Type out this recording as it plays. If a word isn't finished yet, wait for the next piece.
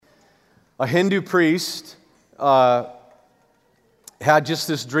A Hindu priest had just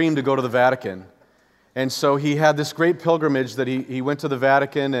this dream to go to the Vatican. And so he had this great pilgrimage that he went to the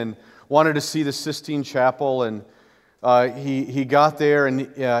Vatican and wanted to see the Sistine Chapel. And he got there, and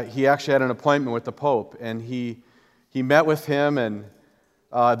he actually had an appointment with the Pope. And he met with him, and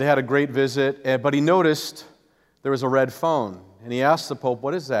they had a great visit. But he noticed there was a red phone. And he asked the Pope,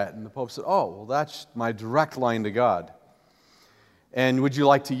 "What is that?" And the Pope said, "Oh, well, that's my direct line to God. And would you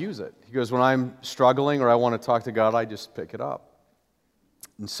like to use it?" He goes, "When I'm struggling or I want to talk to God, I just pick it up."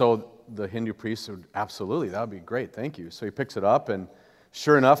 And so the Hindu priest said, "Absolutely, that would be great, thank you." So he picks it up, and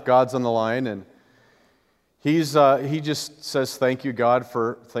sure enough, God's on the line, and he just says, "Thank you, God,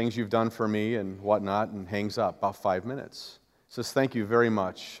 for things you've done for me," and whatnot, and hangs up about 5 minutes. He says, "Thank you very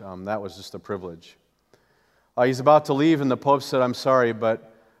much. That was just a privilege." He's about to leave, and the Pope said, "I'm sorry,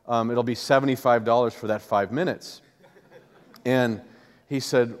 but it'll be $75 for that 5 minutes. And he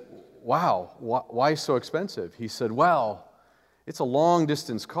said, "Wow, why so expensive?" He said, "Well, it's a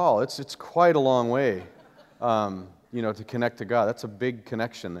long-distance call. It's quite a long way, to connect to God. That's a big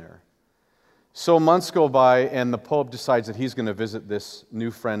connection there." So months go by, and the Pope decides that he's going to visit this new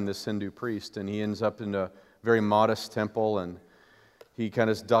friend, this Hindu priest, and he ends up in a very modest temple, and he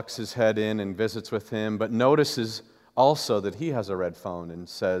kind of ducks his head in and visits with him, but notices also that he has a red phone and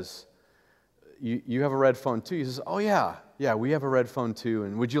says, You have a red phone too?" He says, "Oh yeah, we have a red phone too,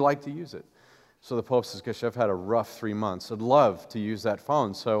 and would you like to use it?" So the Pope says, "Gosh, I've had a rough 3 months. I'd love to use that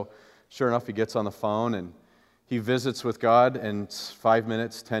phone." So sure enough, he gets on the phone, and he visits with God, and 5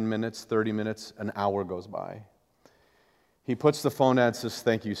 minutes, 10 minutes, 30 minutes, an hour goes by. He puts the phone down and says,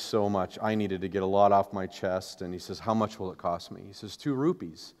 "Thank you so much. I needed to get a lot off my chest." And he says, "How much will it cost me?" He says, 2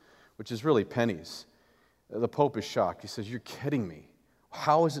 rupees, which is really pennies. The Pope is shocked. He says, "You're kidding me.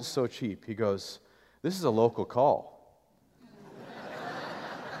 How is it so cheap?" He goes, "This is a local call."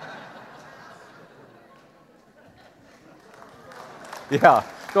 Yeah,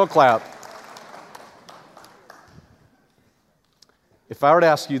 don't clap. If I were to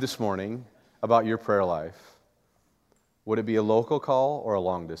ask you this morning about your prayer life, would it be a local call or a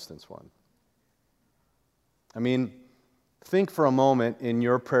long-distance one? I mean, think for a moment in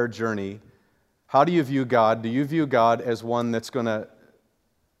your prayer journey, how do you view God? Do you view God as one that's going to,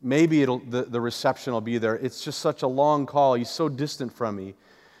 maybe the reception will be there. It's just such a long call. He's so distant from me.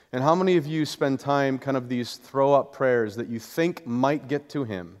 And how many of you spend time kind of these throw-up prayers that you think might get to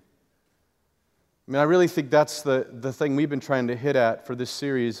Him? I mean, I really think that's the thing we've been trying to hit at for this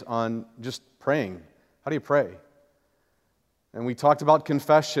series on just praying. How do you pray? And we talked about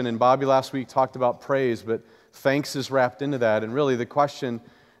confession, and Bobby last week talked about praise, but thanks is wrapped into that. And really the question,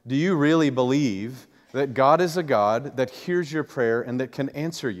 do you really believe that God is a God that hears your prayer and that can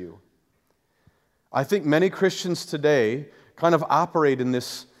answer you? I think many Christians today kind of operate in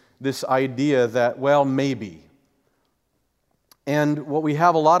this idea that, well, maybe. And what we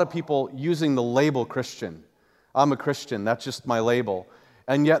have a lot of people using the label Christian. I'm a Christian, that's just my label.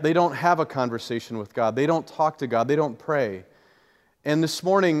 And yet they don't have a conversation with God. They don't talk to God. They don't pray. And this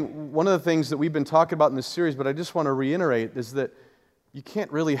morning, one of the things that we've been talking about in this series, but I just want to reiterate, is that you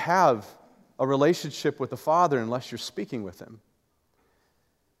can't really have a relationship with the Father unless you're speaking with Him.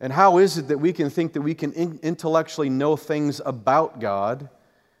 And how is it that we can think that we can intellectually know things about God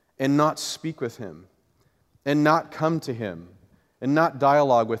and not speak with Him, and not come to Him, and not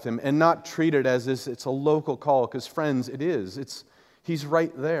dialogue with Him, and not treat it as it's a local call? Because friends, it is. He's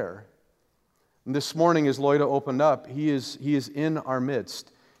right there. And this morning, as Lloyda opened up, He is in our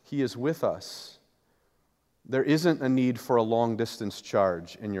midst. He is with us. There isn't a need for a long-distance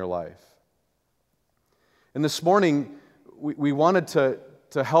charge in your life. And this morning, we wanted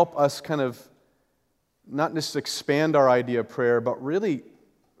to help us kind of not just expand our idea of prayer, but really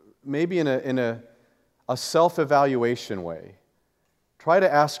maybe in a self-evaluation way. Try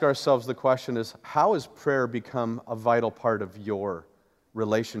to ask ourselves the question is, how has prayer become a vital part of your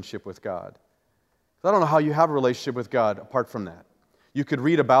relationship with God? I don't know how you have a relationship with God apart from that. You could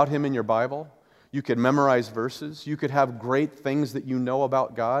read about Him in your Bible. You could memorize verses. You could have great things that you know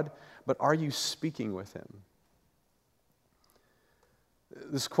about God, but are you speaking with Him?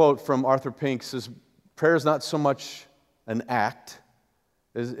 This quote from Arthur Pink says, prayer is not so much an act,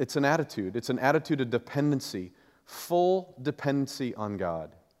 it's an attitude. It's an attitude of dependency, full dependency on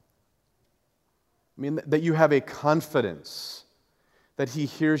God. I mean, that you have a confidence that He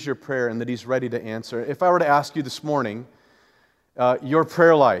hears your prayer and that He's ready to answer. If I were to ask you this morning, your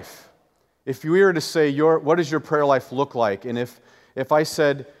prayer life, if you were to say, what does your prayer life look like? And if I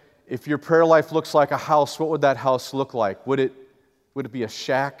said, if your prayer life looks like a house, what would that house look like? Would it be a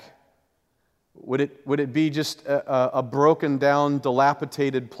shack? Would it be just a broken down,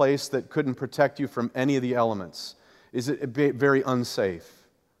 dilapidated place that couldn't protect you from any of the elements? Is it very unsafe?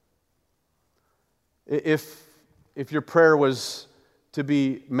 If your prayer was to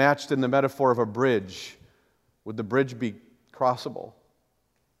be matched in the metaphor of a bridge, would the bridge be crossable?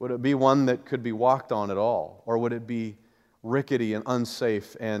 Would it be one that could be walked on at all? Or would it be rickety and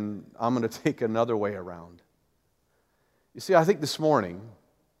unsafe and I'm going to take another way around? You see, I think this morning,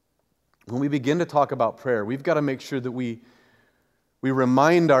 when we begin to talk about prayer, we've got to make sure that we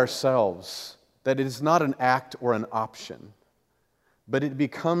remind ourselves that it is not an act or an option, but it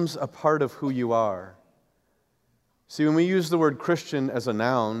becomes a part of who you are. See, when we use the word Christian as a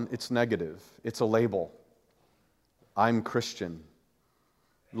noun, it's negative. It's a label. I'm Christian.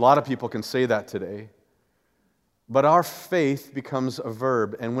 A lot of people can say that today. But our faith becomes a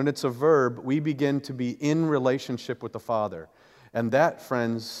verb, and when it's a verb, we begin to be in relationship with the Father. And that,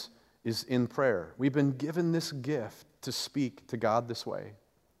 friends, is in prayer. We've been given this gift to speak to God this way.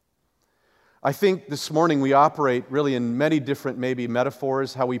 I think this morning we operate really in many different maybe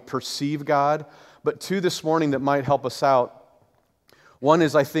metaphors, how we perceive God, but two this morning that might help us out. One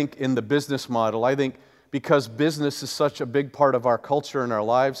is, I think, in the business model. I think because business is such a big part of our culture and our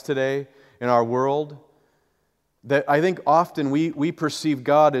lives today, in our world, that I think often we perceive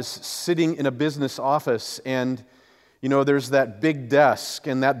God as sitting in a business office and, you know, there's that big desk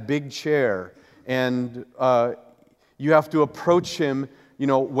and that big chair and you have to approach Him, you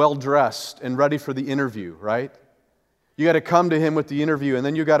know, well-dressed and ready for the interview, right? You got to come to Him with the interview, and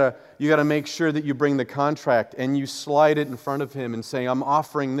then you got to make sure that you bring the contract and you slide it in front of Him and say, I'm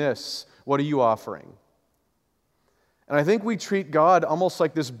offering this. What are you offering? And I think we treat God almost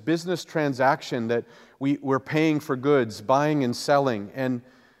like this business transaction that we're paying for goods, buying and selling. And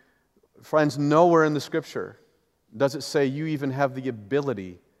friends, nowhere in the Scripture does it say you even have the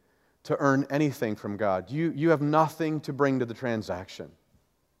ability to earn anything from God. You have nothing to bring to the transaction.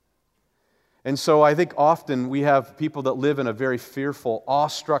 And so I think often we have people that live in a very fearful,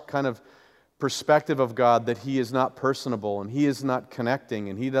 awestruck kind of perspective of God, that He is not personable and He is not connecting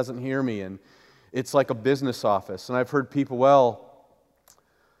and He doesn't hear me, and it's like a business office. And I've heard people, well,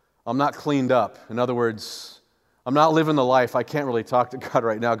 I'm not cleaned up. In other words, I'm not living the life. I can't really talk to God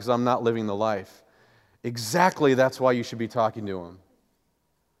right now because I'm not living the life. Exactly, that's why you should be talking to Him.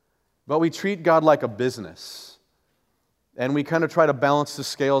 But we treat God like a business. And we kind of try to balance the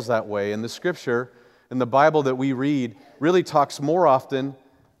scales that way. And the Scripture and the Bible that we read really talks more often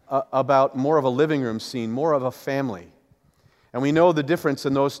about more of a living room scene, more of a family. And we know the difference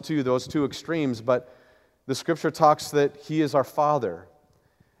in those two extremes, but the Scripture talks that He is our Father,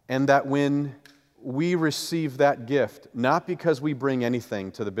 and that when we receive that gift, not because we bring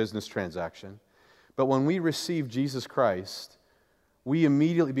anything to the business transaction, but when we receive Jesus Christ, we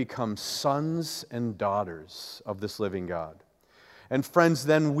immediately become sons and daughters of this living God. And friends,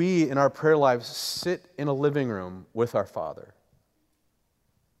 then we, in our prayer lives, sit in a living room with our Father.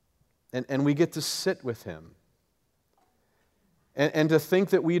 And we get to sit with Him. And to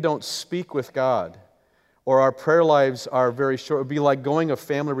think that we don't speak with God, or our prayer lives are very short, it would be like going to a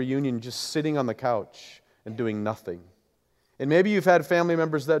family reunion, just sitting on the couch and doing nothing. And maybe you've had family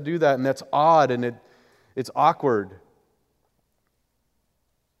members that do that, and that's odd, and it's awkward.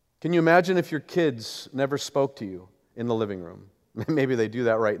 Can you imagine if your kids never spoke to you in the living room? Maybe they do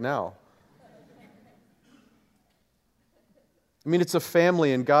that right now. I mean, it's a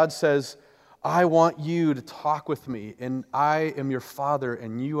family, and God says, I want you to talk with me, and I am your Father,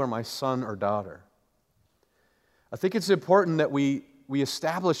 and you are my son or daughter. I think it's important that we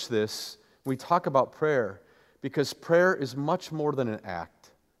establish this when we talk about prayer, because prayer is much more than an act.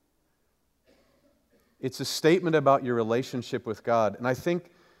 It's a statement about your relationship with God. And I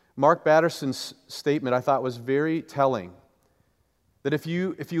think Mark Batterson's statement, I thought, was very telling. That if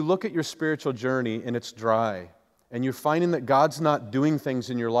you look at your spiritual journey and it's dry, and you're finding that God's not doing things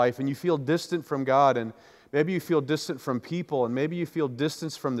in your life, and you feel distant from God, and maybe you feel distant from people, and maybe you feel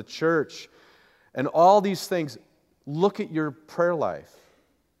distance from the church, and all these things, look at your prayer life.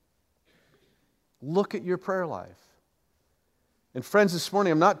 Look at your prayer life. And friends, this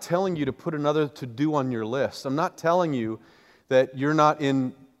morning, I'm not telling you to put another to-do on your list. I'm not telling you that you're not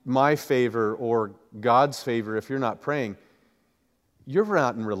in my favor or God's favor if you're not praying. You're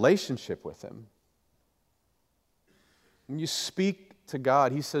not in relationship with Him. When you speak to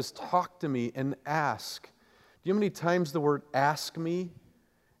God, He says, talk to me and ask. Do you know how many times the word ask me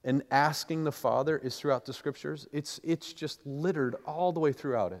and asking the Father is throughout the Scriptures? It's just littered all the way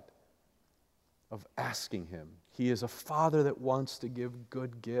throughout it of asking Him. He is a Father that wants to give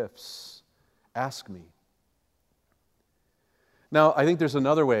good gifts. Ask me. Now, I think there's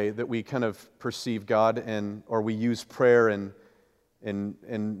another way that we kind of perceive God or we use prayer and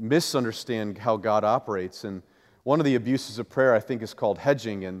misunderstand how God operates. And one of the abuses of prayer, I think, is called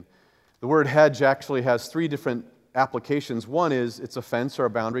hedging. And the word hedge actually has three different applications. One is it's a fence or a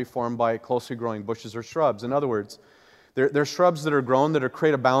boundary formed by closely growing bushes or shrubs. In other words, they're shrubs that are grown that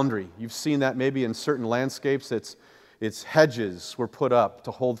create a boundary. You've seen that maybe in certain landscapes. It's hedges were put up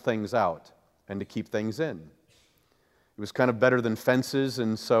to hold things out and to keep things in. It was kind of better than fences,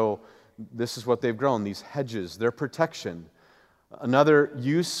 and so this is what they've grown, these hedges. They're protection. Another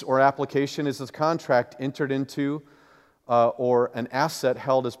use or application is a contract entered into or an asset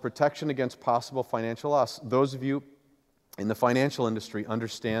held as protection against possible financial loss. Those of you in the financial industry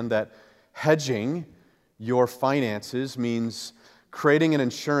understand that hedging your finances means creating an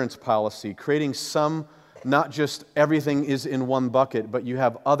insurance policy, creating not just everything is in one bucket, but you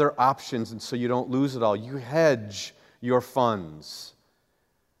have other options, and so you don't lose it all. You hedge your funds.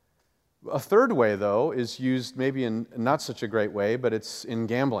 A third way, though, is used maybe in not such a great way, but it's in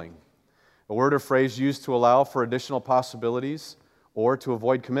gambling. A word or phrase used to allow for additional possibilities or to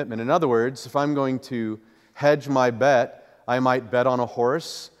avoid commitment. In other words, if I'm going to hedge my bet, I might bet on a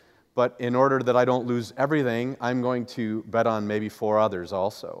horse, but in order that I don't lose everything, I'm going to bet on maybe 4 others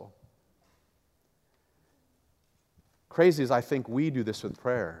also. Crazy as I think we do this with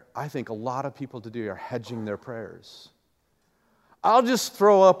prayer, I think a lot of people today are hedging their prayers. I'll just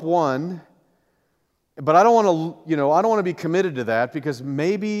throw up one, but I don't want to be committed to that because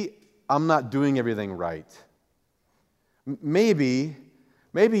maybe I'm not doing everything right. Maybe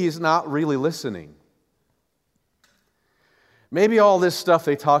he's not really listening. Maybe all this stuff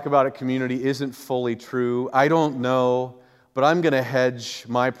they talk about at community isn't fully true. I don't know, but I'm going to hedge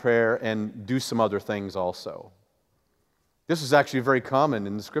my prayer and do some other things also. This is actually very common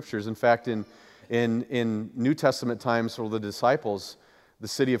in the Scriptures. In fact, in New Testament times for the disciples, the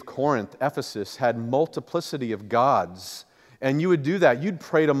city of Corinth, Ephesus, had multiplicity of gods. And you would do that. You'd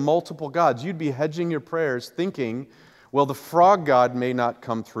pray to multiple gods. You'd be hedging your prayers thinking, well, the frog god may not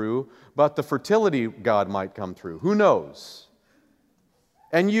come through, but the fertility god might come through. Who knows?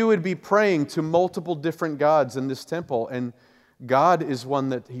 And you would be praying to multiple different gods in this temple. And God is one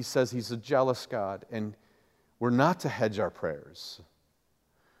that He says He's a jealous God. And we're not to hedge our prayers.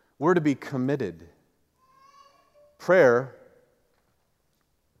 We're to be committed. Prayer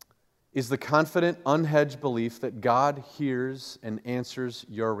is the confident, unhedged belief that God hears and answers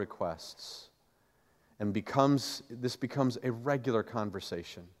your requests. And this becomes a regular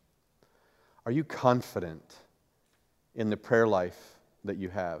conversation. Are you confident in the prayer life that you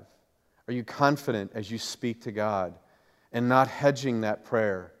have? Are you confident as you speak to God and not hedging that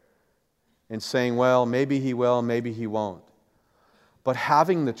prayer and saying, well, maybe He will, maybe He won't? But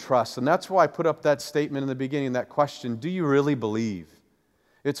having the trust, and that's why I put up that statement in the beginning, that question, do you really believe?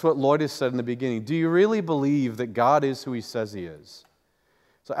 It's what Lloyd has said in the beginning. Do you really believe that God is who He says He is?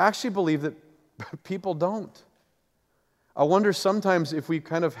 So I actually believe that people don't. I wonder sometimes if we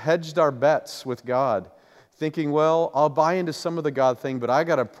kind of hedged our bets with God, thinking, well, I'll buy into some of the God thing, but I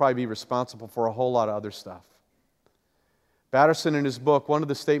got to probably be responsible for a whole lot of other stuff. Batterson, in his book, one of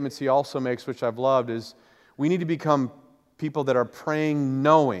the statements he also makes, which I've loved, is we need to become people that are praying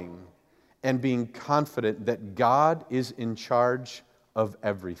knowing and being confident that God is in charge of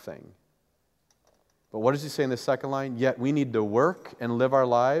everything. But what does he say in the second line? Yet we need to work and live our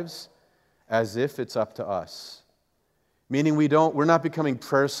lives as if it's up to us. Meaning we're not becoming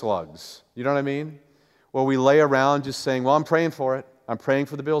prayer slugs. You know what I mean? Where we lay around just saying, well, I'm praying for it. I'm praying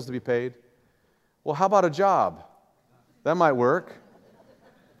for the bills to be paid. Well, how about a job? That might work.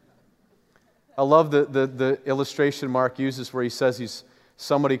 I love the illustration Mark uses where he says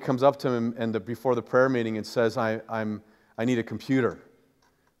somebody comes up to him before the prayer meeting and says, I need a computer.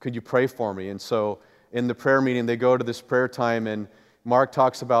 Could you pray for me? And so in the prayer meeting, they go to this prayer time, and Mark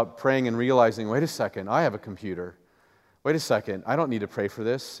talks about praying and realizing, wait a second, I have a computer. Wait a second, I don't need to pray for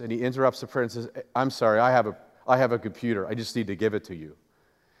this. And he interrupts the prayer and says, I'm sorry, I have a computer. I just need to give it to you.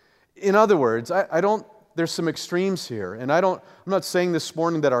 In other words, there's some extremes here. And I'm not saying this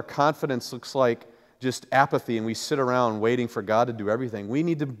morning that our confidence looks like just apathy and we sit around waiting for God to do everything. We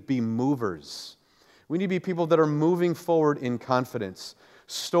need to be movers. We need to be people that are moving forward in confidence.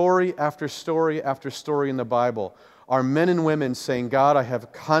 Story after story after story in the Bible are men and women saying, God, I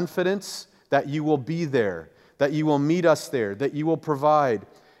have confidence that you will be there, that you will meet us there, that you will provide,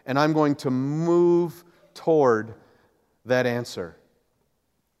 and I'm going to move toward that answer.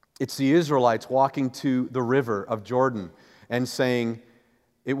 It's the Israelites walking to the river of Jordan and saying,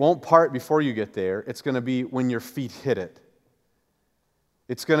 it won't part before you get there. It's going to be when your feet hit it.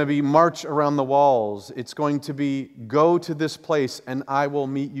 It's going to be march around the walls. It's going to be go to this place and I will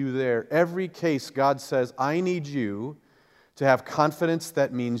meet you there. Every case, God says, I need you to have confidence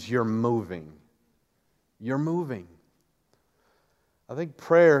that means you're moving. You're moving. I think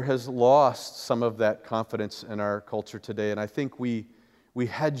prayer has lost some of that confidence in our culture today, and I think we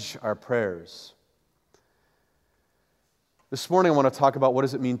hedge our prayers. This morning I want to talk about what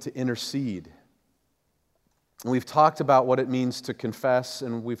does it mean to intercede. And we've talked about what it means to confess,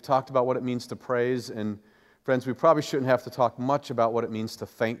 and we've talked about what it means to praise. And friends, we probably shouldn't have to talk much about what it means to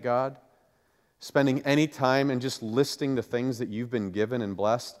thank God. Spending any time and just listing the things that you've been given and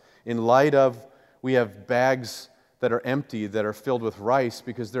blessed in light of we have bags that are empty, that are filled with rice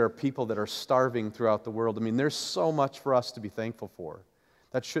because there are people that are starving throughout the world. I mean, there's so much for us to be thankful for.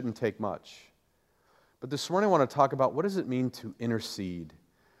 That shouldn't take much. But this morning I want to talk about what does it mean to intercede?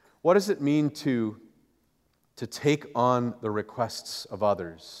 What does it mean to take on the requests of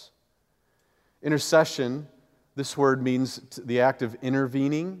others? Intercession, this word means the act of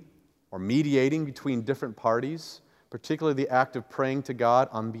intervening or mediating between different parties, particularly the act of praying to God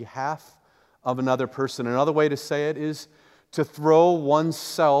on behalf of another person. Another way to say it is to throw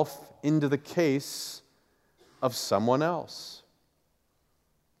oneself into the case of someone else.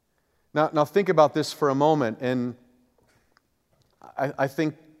 Now think about this for a moment, and I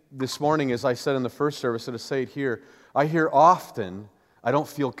think this morning, as I said in the first service, and to say it here, I hear often, I don't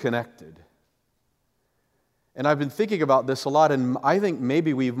feel connected. And I've been thinking about this a lot, and I think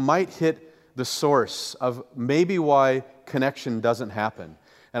maybe we might hit the source of maybe why connection doesn't happen.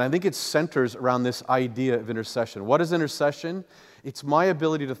 And I think it centers around this idea of intercession. What is intercession? It's my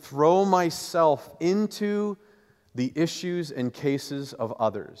ability to throw myself into the issues and cases of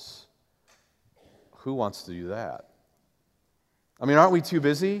others. Who wants to do that? I mean, aren't we too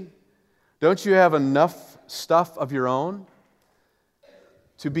busy? Don't you have enough stuff of your own?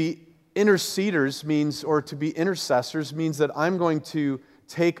 To be interceders means, or to be intercessors means that I'm going to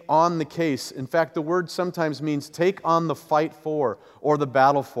take on the case. In fact, the word sometimes means take on the fight for or the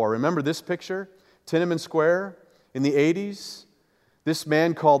battle for. Remember this picture? Tiananmen Square in the 80s? This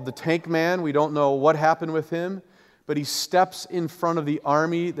man called the Tank Man, we don't know what happened with him, but he steps in front of the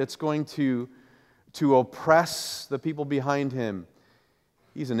army that's going to oppress the people behind him.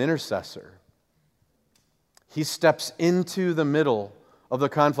 He's an intercessor. He steps into the middle of the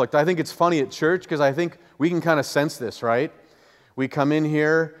conflict. I think it's funny at church because I think we can kind of sense this, right? We come in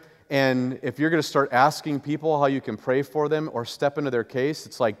here, and if you're going to start asking people how you can pray for them or step into their case,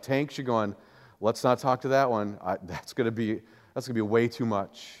 it's like tanks. You're going, let's not talk to that one. That's going to be way too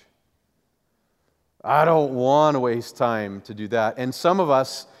much. I don't want to waste time to do that. And some of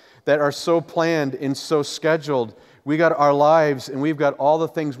us that are so planned and so scheduled, we got our lives and we've got all the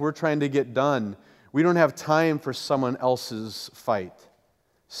things we're trying to get done. We don't have time for someone else's fight,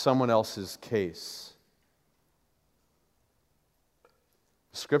 someone else's case.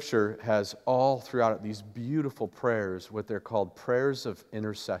 Scripture has all throughout it these beautiful prayers, what they're called prayers of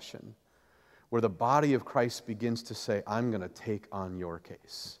intercession, where the body of Christ begins to say, I'm going to take on your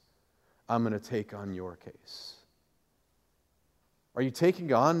case. I'm going to take on your case. Are you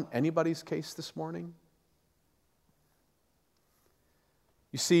taking on anybody's case this morning?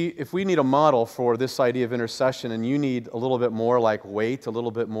 You see, if we need a model for this idea of intercession, and you need a little bit more like weight, a little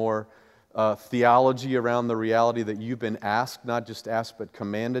bit more theology around the reality that you've been asked, not just asked, but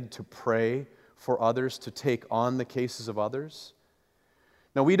commanded to pray for others, to take on the cases of others.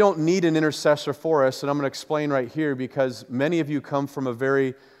 Now, we don't need an intercessor for us, and I'm going to explain right here because many of you come from a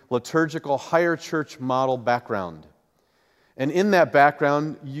very liturgical, higher church model background. And in that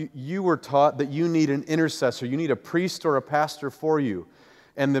background, you were taught that you need an intercessor. You need a priest or a pastor for you.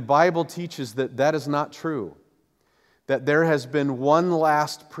 And the Bible teaches that that is not true. That there has been one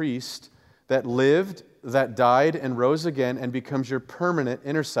last priest that lived, that died, and rose again, and becomes your permanent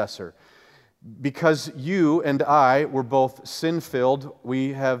intercessor. Because you and I were both sin-filled,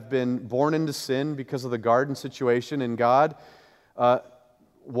 we have been born into sin because of the garden situation, and God,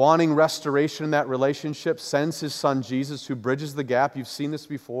 wanting restoration in that relationship, sends His Son Jesus, who bridges the gap. You've seen this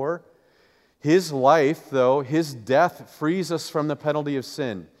before. His life, though, His death frees us from the penalty of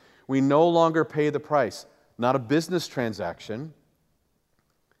sin. We no longer pay the price. Not a business transaction.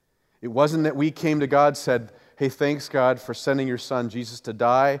 It wasn't that we came to God and said, hey, thanks, God, for sending your Son Jesus to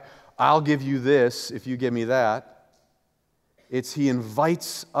die. I'll give you this if you give me that. It's He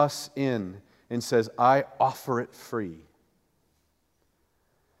invites us in and says, I offer it free.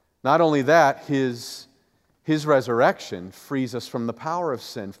 Not only that, His resurrection frees us from the power of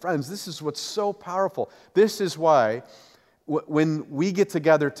sin. Friends, this is what's so powerful. This is why when we get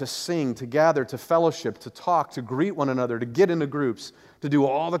together to sing, to gather, to fellowship, to talk, to greet one another, to get into groups, to do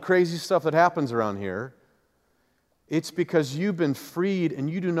all the crazy stuff that happens around here, it's because you've been freed and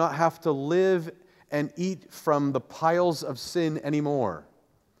you do not have to live and eat from the piles of sin anymore.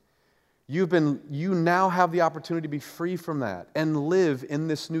 You now have the opportunity to be free from that and live in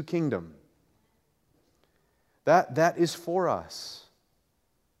this new kingdom. That is for us.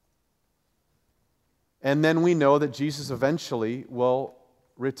 And then we know that Jesus eventually will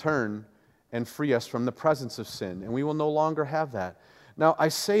return and free us from the presence of sin, and we will no longer have that. Now, I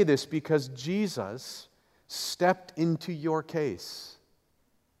say this because Jesus stepped into your case.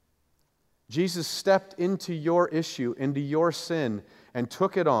 Jesus stepped into your issue, into your sin, and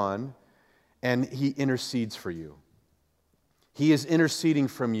took it on, and He intercedes for you. He is interceding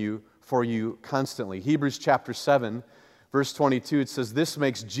for you constantly. Hebrews chapter 7, verse 22, it says, this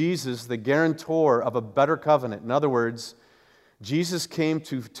makes Jesus the guarantor of a better covenant. In other words, Jesus came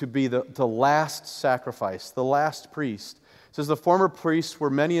to be the last sacrifice, the last priest. It says the former priests were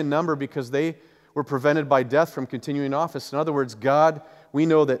many in number because they were prevented by death from continuing office. In other words, God, we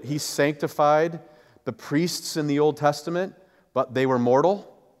know that He sanctified the priests in the Old Testament, but they were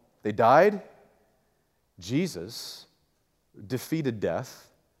mortal. They died. Jesus defeated death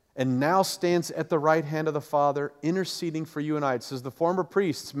and now stands at the right hand of the Father, interceding for you and I. It says the former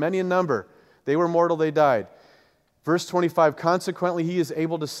priests, many in number, they were mortal, they died. Verse 25, consequently, He is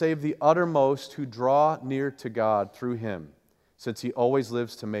able to save the uttermost who draw near to God through Him, since He always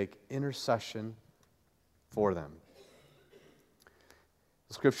lives to make intercession for them.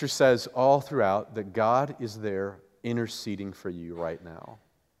 The Scripture says all throughout that God is there interceding for you right now.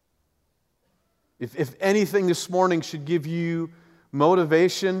 If anything this morning should give you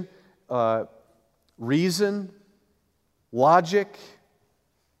motivation, reason, logic,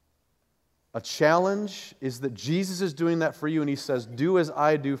 a challenge, is that Jesus is doing that for you, and He says, do as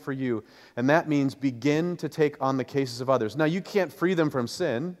I do for you. And that means begin to take on the cases of others. Now, you can't free them from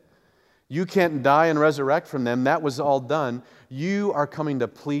sin. You can't die and resurrect from them. That was all done. You are coming to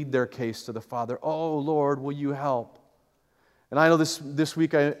plead their case to the Father. Oh, Lord, will you help? And I know this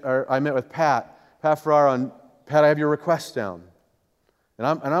week I met with Pat Ferrara, and Pat, I have your request down. And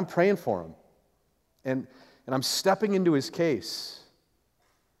I'm praying for him. And I'm stepping into his case.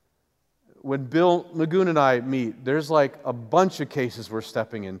 When Bill Magoon and I meet, there's like a bunch of cases we're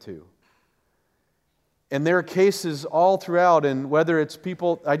stepping into. And there are cases all throughout, and whether it's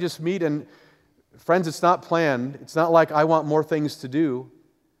people I just meet, and friends, it's not planned. It's not like I want more things to do.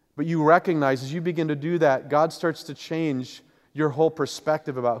 But you recognize as you begin to do that, God starts to change your whole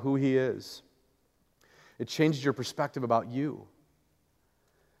perspective about who He is. It changes your perspective about you.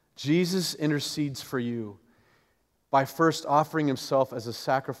 Jesus intercedes for you by first offering Himself as a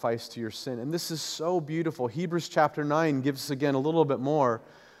sacrifice to your sin. And this is so beautiful. Hebrews chapter 9 gives us again a little bit more,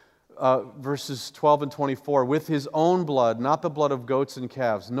 verses 12 and 24. With His own blood, not the blood of goats and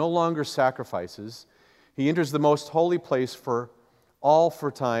calves, no longer sacrifices, He enters the most holy place for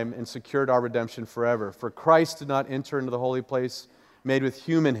time and secured our redemption forever. For Christ did not enter into the holy place made with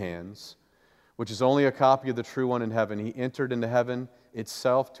human hands, which is only a copy of the true one in heaven. He entered into heaven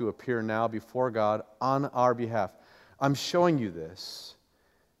itself to appear now before God on our behalf. I'm showing you this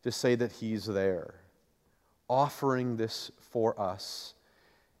to say that He's there, offering this for us.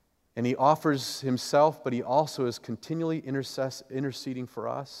 And He offers Himself, but He also is continually interceding for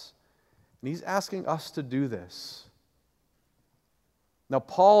us. And He's asking us to do this. Now,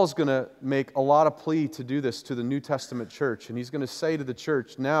 Paul is going to make a lot of plea to do this to the New Testament church, and he's going to say to the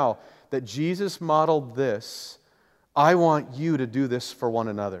church, now that Jesus modeled this, I want you to do this for one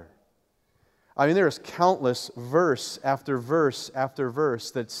another. I mean, there is countless verse after verse after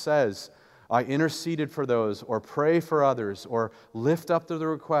verse that says, I interceded for those, or pray for others, or lift up the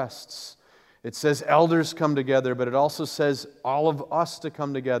requests. It says elders come together, but it also says all of us to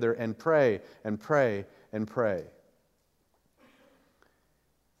come together and pray and pray and pray.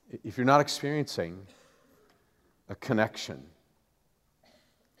 If you're not experiencing a connection,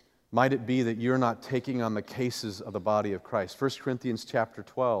 might it be that you're not taking on the cases of the body of Christ? 1 Corinthians chapter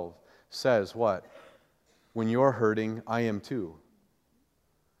 12 says what? When you're hurting, I am too.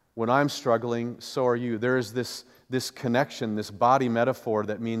 When I'm struggling, so are you. There is this connection, this body metaphor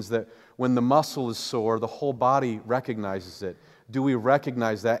that means that when the muscle is sore, the whole body recognizes it. Do we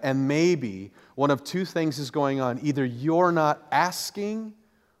recognize that? And maybe one of two things is going on. Either you're not asking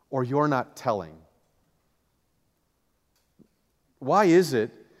or you're not telling. Why is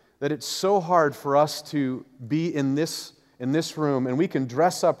it that it's so hard for us to be in this room, and we can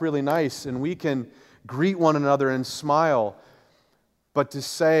dress up really nice and we can greet one another and smile, but to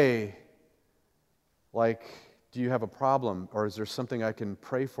say, like Do you have a problem? Or is there something I can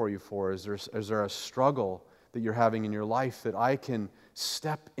pray for you for? Is there a struggle that you're having in your life that I can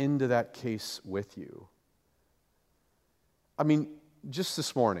step into that case with you? I mean, just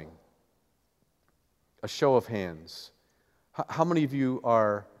this morning, a show of hands. How many of you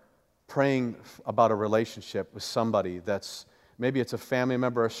are praying about a relationship with somebody that's, maybe it's a family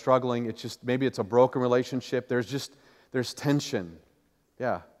member is struggling, maybe it's a broken relationship, there's tension.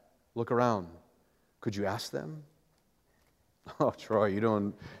 Yeah, look around. Could you ask them? Oh, Troy, you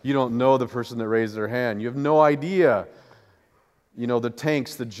don't know the person that raised their hand. You have no idea, the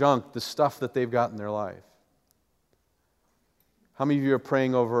tanks, the junk, the stuff that they've got in their life. How many of you are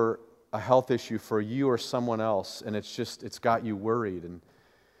praying over a health issue for you or someone else, and it's got you worried? And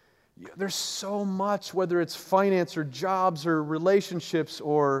there's so much, whether it's finance or jobs or relationships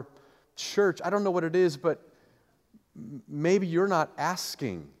or church. I don't know what it is, but maybe you're not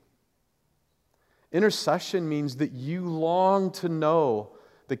asking. Intercession means that you long to know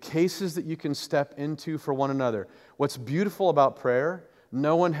the cases that you can step into for one another. What's beautiful about prayer,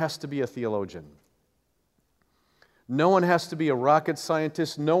 no one has to be a theologian. No one has to be a rocket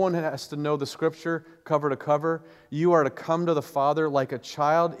scientist. No one has to know the Scripture cover to cover. You are to come to the Father like a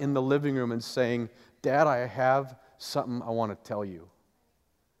child in the living room and saying, Dad, I have something I want to tell you.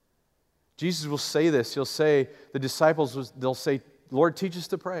 Jesus will say this. He'll say, the disciples, they'll say, Lord, teach us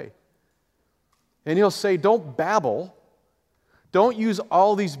to pray. And He'll say, don't babble. Don't use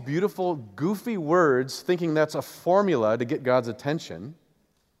all these beautiful, goofy words thinking that's a formula to get God's attention.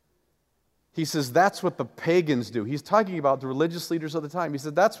 He says, that's what the pagans do. He's talking about the religious leaders of the time. He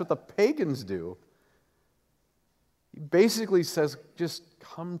said, that's what the pagans do. He basically says, just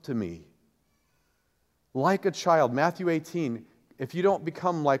come to me. Like a child. Matthew 18, if you don't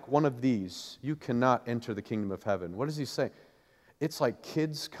become like one of these, you cannot enter the kingdom of heaven. What does he say? It's like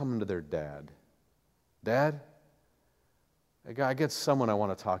kids coming to their dad. Dad, I get someone I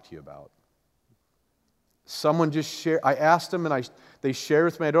want to talk to you about. Someone just shared. I asked them, and they shared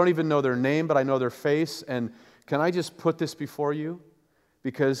with me. I don't even know their name, but I know their face. And can I just put this before you?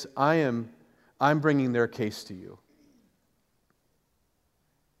 Because I'm bringing their case to you.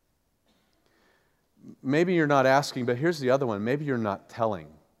 Maybe you're not asking, but here's the other one. Maybe you're not telling.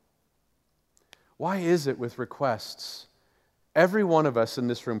 Why is it with requests? Every one of us in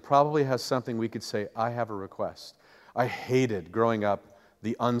this room probably has something we could say, I have a request. I hated growing up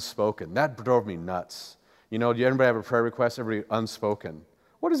the unspoken. That drove me nuts. Do anybody have a prayer request? Everybody unspoken.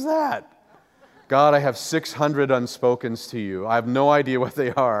 What is that? God, I have 600 unspokens to you. I have no idea what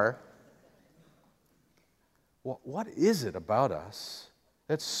they are. What is it about us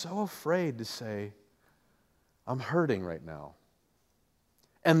that's so afraid to say, I'm hurting right now?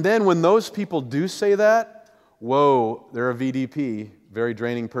 And then when those people do say that, whoa, they're a VDP, very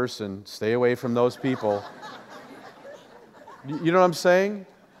draining person. Stay away from those people. You know what I'm saying?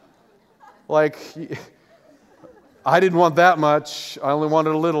 Like, I didn't want that much. I only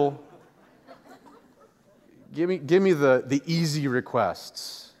wanted a little. Give me the easy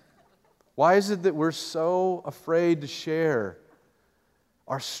requests. Why is it that we're so afraid to share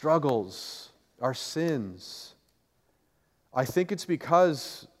our struggles, our sins? I think it's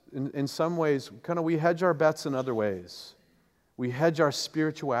because in some ways, we hedge our bets in other ways. We hedge our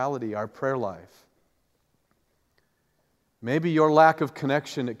spirituality, our prayer life. Maybe your lack of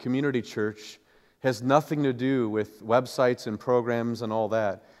connection at Community Church has nothing to do with websites and programs and all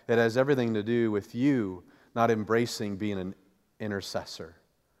that. It has everything to do with you not embracing being an intercessor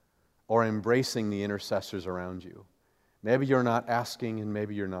or embracing the intercessors around you. Maybe you're not asking and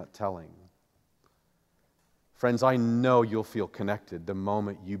maybe you're not telling. Friends, I know you'll feel connected the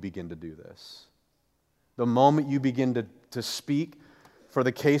moment you begin to do this. The moment you begin to speak for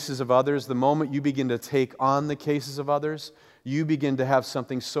the cases of others, the moment you begin to take on the cases of others, you begin to have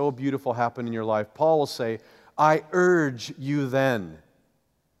something so beautiful happen in your life. Paul will say, I urge you then,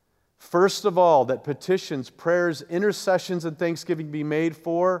 first of all, that petitions, prayers, intercessions, and thanksgiving be made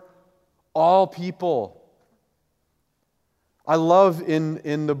for all people. I love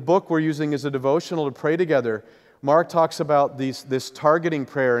in the book we're using as a devotional to pray together, Mark talks about this targeting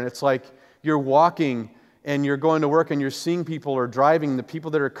prayer, and it's like you're walking and you're going to work and you're seeing people or driving, the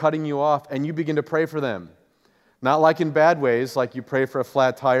people that are cutting you off, and you begin to pray for them. Not like in bad ways, like you pray for a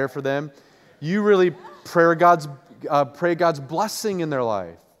flat tire for them. You really pray God's blessing in their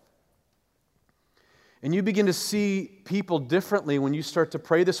life. And you begin to see people differently when you start to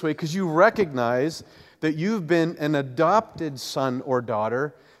pray this way because you recognize that you've been an adopted son or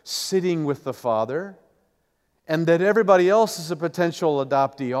daughter sitting with the Father and that everybody else is a potential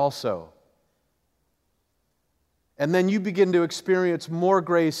adoptee also. And then you begin to experience more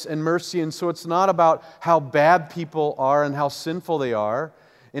grace and mercy. And so it's not about how bad people are and how sinful they are.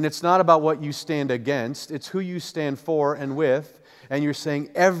 And it's not about what you stand against. It's who you stand for and with. And you're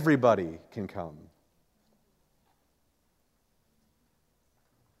saying everybody can come.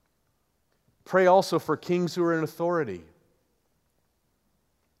 Pray also for kings who are in authority.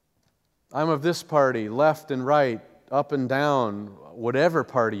 I'm of this party, left and right, up and down, whatever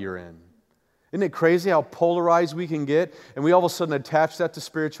party you're in. Isn't it crazy how polarized we can get? And we all of a sudden attach that to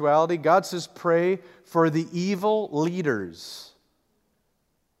spirituality. God says pray for the evil leaders.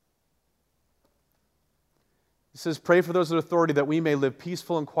 He says pray for those in authority that we may live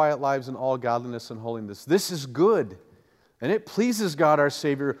peaceful and quiet lives in all godliness and holiness. This is good. And it pleases God our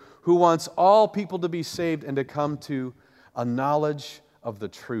Savior, who wants all people to be saved and to come to a knowledge of the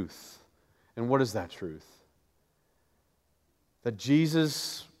truth. And what is that truth? That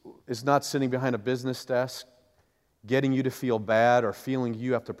Jesus is not sitting behind a business desk getting you to feel bad or feeling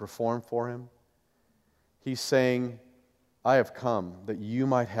you have to perform for Him. He's saying, I have come that you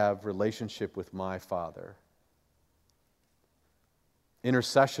might have relationship with my Father.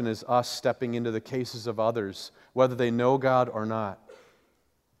 Intercession is us stepping into the cases of others, whether they know God or not.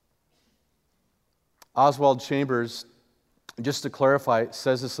 Oswald Chambers, just to clarify,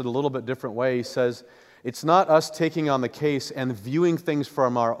 says this in a little bit different way. He says, it's not us taking on the case and viewing things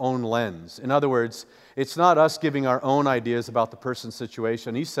from our own lens. In other words, it's not us giving our own ideas about the person's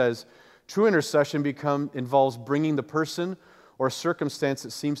situation. He says, true intercession involves bringing the person or circumstance that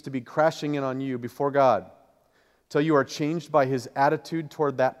seems to be crashing in on you before God, till you are changed by His attitude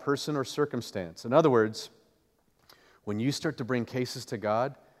toward that person or circumstance. In other words, when you start to bring cases to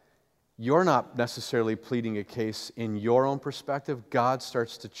God, you're not necessarily pleading a case in your own perspective. God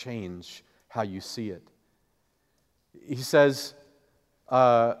starts to change how you see it. He says,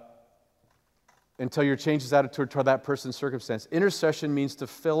 until you're changed His attitude toward that person's circumstance. Intercession means to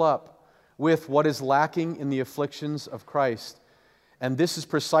fill up with what is lacking in the afflictions of Christ. And this is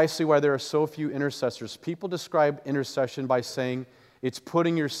precisely why there are so few intercessors. People describe intercession by saying it's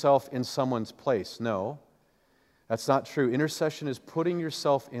putting yourself in someone's place. No, that's not true. Intercession is putting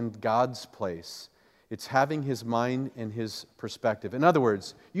yourself in God's place. It's having His mind and His perspective. In other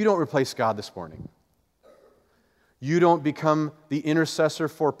words, you don't replace God this morning. You don't become the intercessor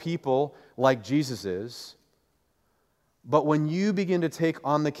for people like Jesus is. But when you begin to take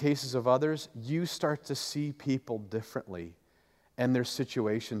on the cases of others, you start to see people differently and their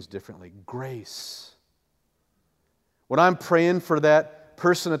situations differently. Grace. When I'm praying for that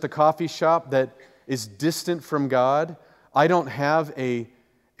person at the coffee shop that is distant from God, I don't have a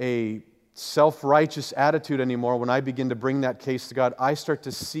self-righteous attitude anymore. When I begin to bring that case to God, I start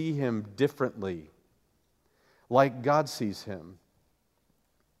to see him differently, like God sees him.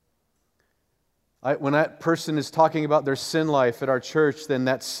 When that person is talking about their sin life at our church, then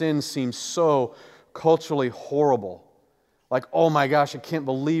that sin seems so culturally horrible. Like, oh my gosh, I can't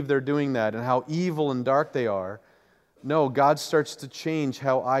believe they're doing that, and how evil and dark they are. No, God starts to change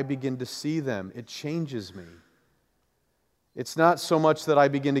how I begin to see them. It changes me. It's not so much that I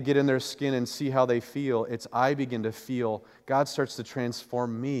begin to get in their skin and see how they feel. It's I begin to feel. God starts to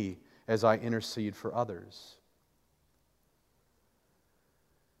transform me as I intercede for others.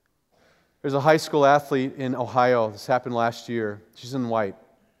 There's a high school athlete in Ohio. This happened last year. She's in white.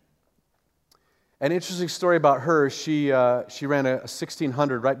 An interesting story about her. She ran a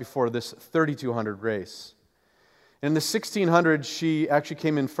 1600 right before this 3200 race. In the 1600, she actually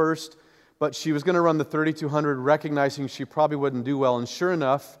came in first, but she was going to run the 3200 recognizing she probably wouldn't do well. And sure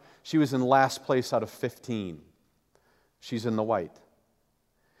enough, she was in last place out of 15. She's in the white.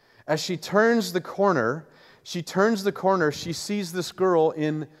 As she turns the corner, she sees this girl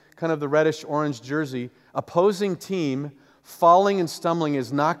in kind of the reddish-orange jersey, opposing team, falling and stumbling,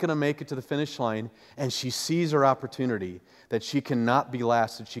 is not going to make it to the finish line, and she sees her opportunity that she cannot be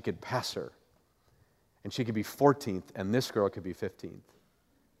last, that she could pass her. And she could be 14th, and this girl could be 15th. Do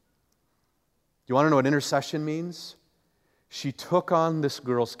you want to know what intercession means? She took on this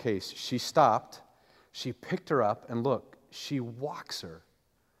girl's case. She stopped, she picked her up, and look, she walks her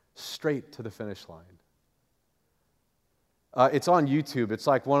straight to the finish line. It's on YouTube. It's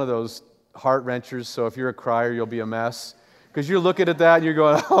like one of those heart-wrenchers, so if you're a crier, you'll be a mess. Because you're looking at that and you're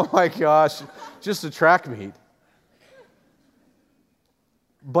going, oh my gosh, just a track meet.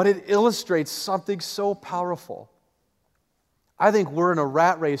 But it illustrates something so powerful. I think we're in a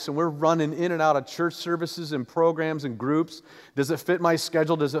rat race and we're running in and out of church services and programs and groups. Does it fit my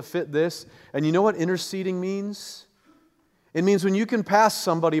schedule? Does it fit this? And you know what interceding means? It means when you can pass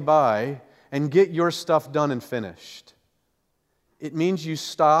somebody by and get your stuff done and finished. It means you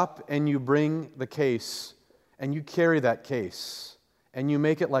stop and you bring the case and you carry that case, and you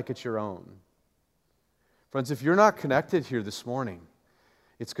make it like it's your own. Friends, if you're not connected here this morning,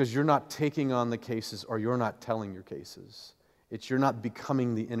 it's because you're not taking on the cases or you're not telling your cases. It's you're not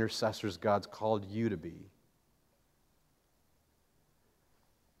becoming the intercessors God's called you to be.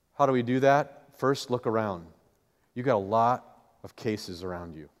 How do we do that? First, look around. You got a lot of cases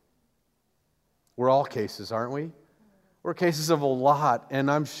around you. We're all cases, aren't we? We're cases of a lot, and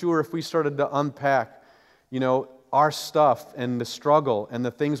I'm sure if we started to unpack, our stuff and the struggle and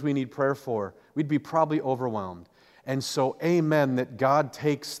the things we need prayer for, we'd be probably overwhelmed. And so, amen, that God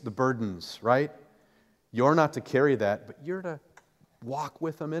takes the burdens, right? You're not to carry that, but you're to walk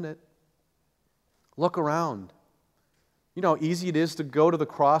with Him in it. Look around. You know how easy it is to go to the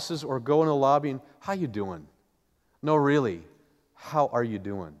crosses or go in the lobby and, how you doing? No, really, how are you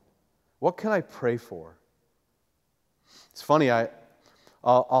doing? What can I pray for? It's funny,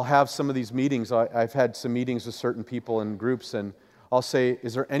 I'll have some of these meetings. I've had some meetings with certain people in groups, and I'll say,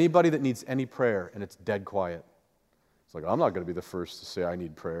 is there anybody that needs any prayer? And it's dead quiet. It's like, I'm not going to be the first to say I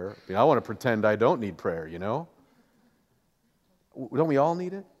need prayer. I want to pretend I don't need prayer, Don't we all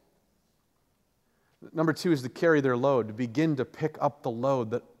need it? Number 2 is to carry their load, to begin to pick up the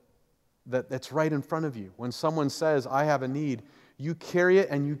load that's right in front of you. When someone says, I have a need, you carry it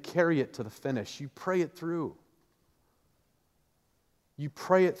and you carry it to the finish. You pray it through. You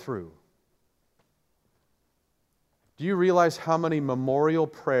pray it through. Do you realize how many memorial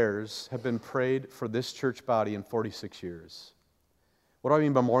prayers have been prayed for this church body in 46 years? What do I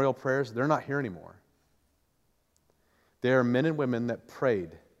mean memorial prayers? They're not here anymore. They are men and women that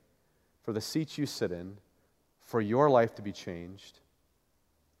prayed for the seats you sit in, for your life to be changed.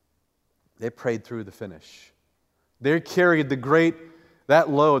 They prayed through the finish. They carried that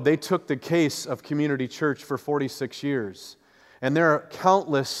load. They took the case of Community Church for 46 years. And there are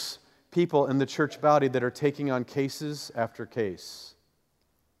countless people in the church body that are taking on cases after case.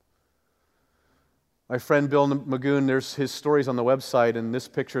 My friend Bill Magoon, there's his stories on the website, and this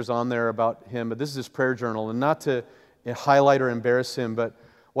picture's on there about him, but this is his prayer journal. And not to highlight or embarrass him, but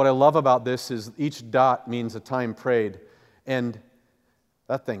what I love about this is each dot means a time prayed, and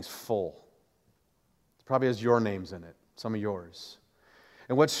that thing's full. It probably has your names in it, some of yours.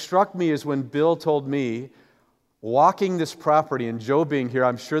 And what struck me is when Bill told me, walking this property, and Joe being here,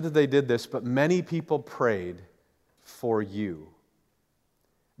 I'm sure that they did this, but many people prayed for you.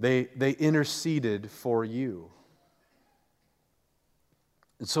 They interceded for you.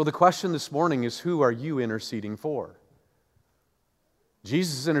 And so the question this morning is, who are you interceding for?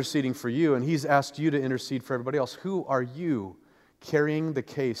 Jesus is interceding for you, and He's asked you to intercede for everybody else. Who are you carrying the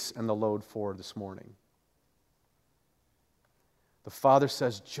case and the load for this morning? The Father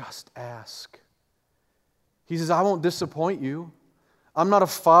says, just ask. He says, I won't disappoint you. I'm not a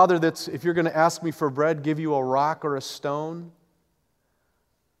father that's, if you're going to ask me for bread, give you a rock or a stone.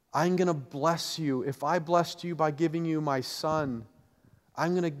 I'm going to bless you. If I blessed you by giving you my son,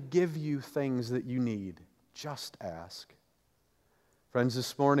 I'm going to give you things that you need. Just ask. Friends,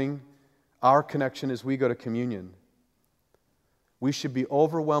 this morning, our connection as we go to communion, we should be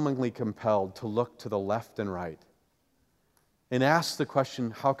overwhelmingly compelled to look to the left and right and ask the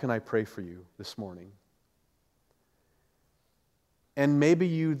question, how can I pray for you this morning? And maybe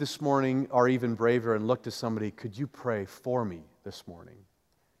you this morning are even braver and look to somebody, could you pray for me this morning?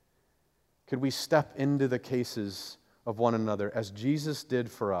 Could we step into the cases of one another as Jesus did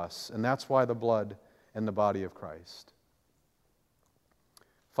for us? And that's why the blood and the body of Christ.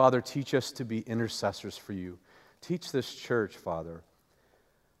 Father, teach us to be intercessors for you. Teach this church, Father,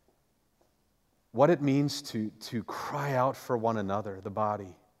 what it means to cry out for one another, the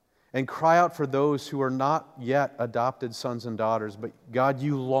body, and cry out for those who are not yet adopted sons and daughters, but God,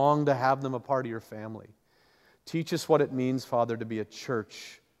 you long to have them a part of your family. Teach us what it means, Father, to be a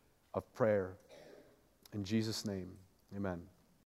church of prayer. In Jesus' name, amen.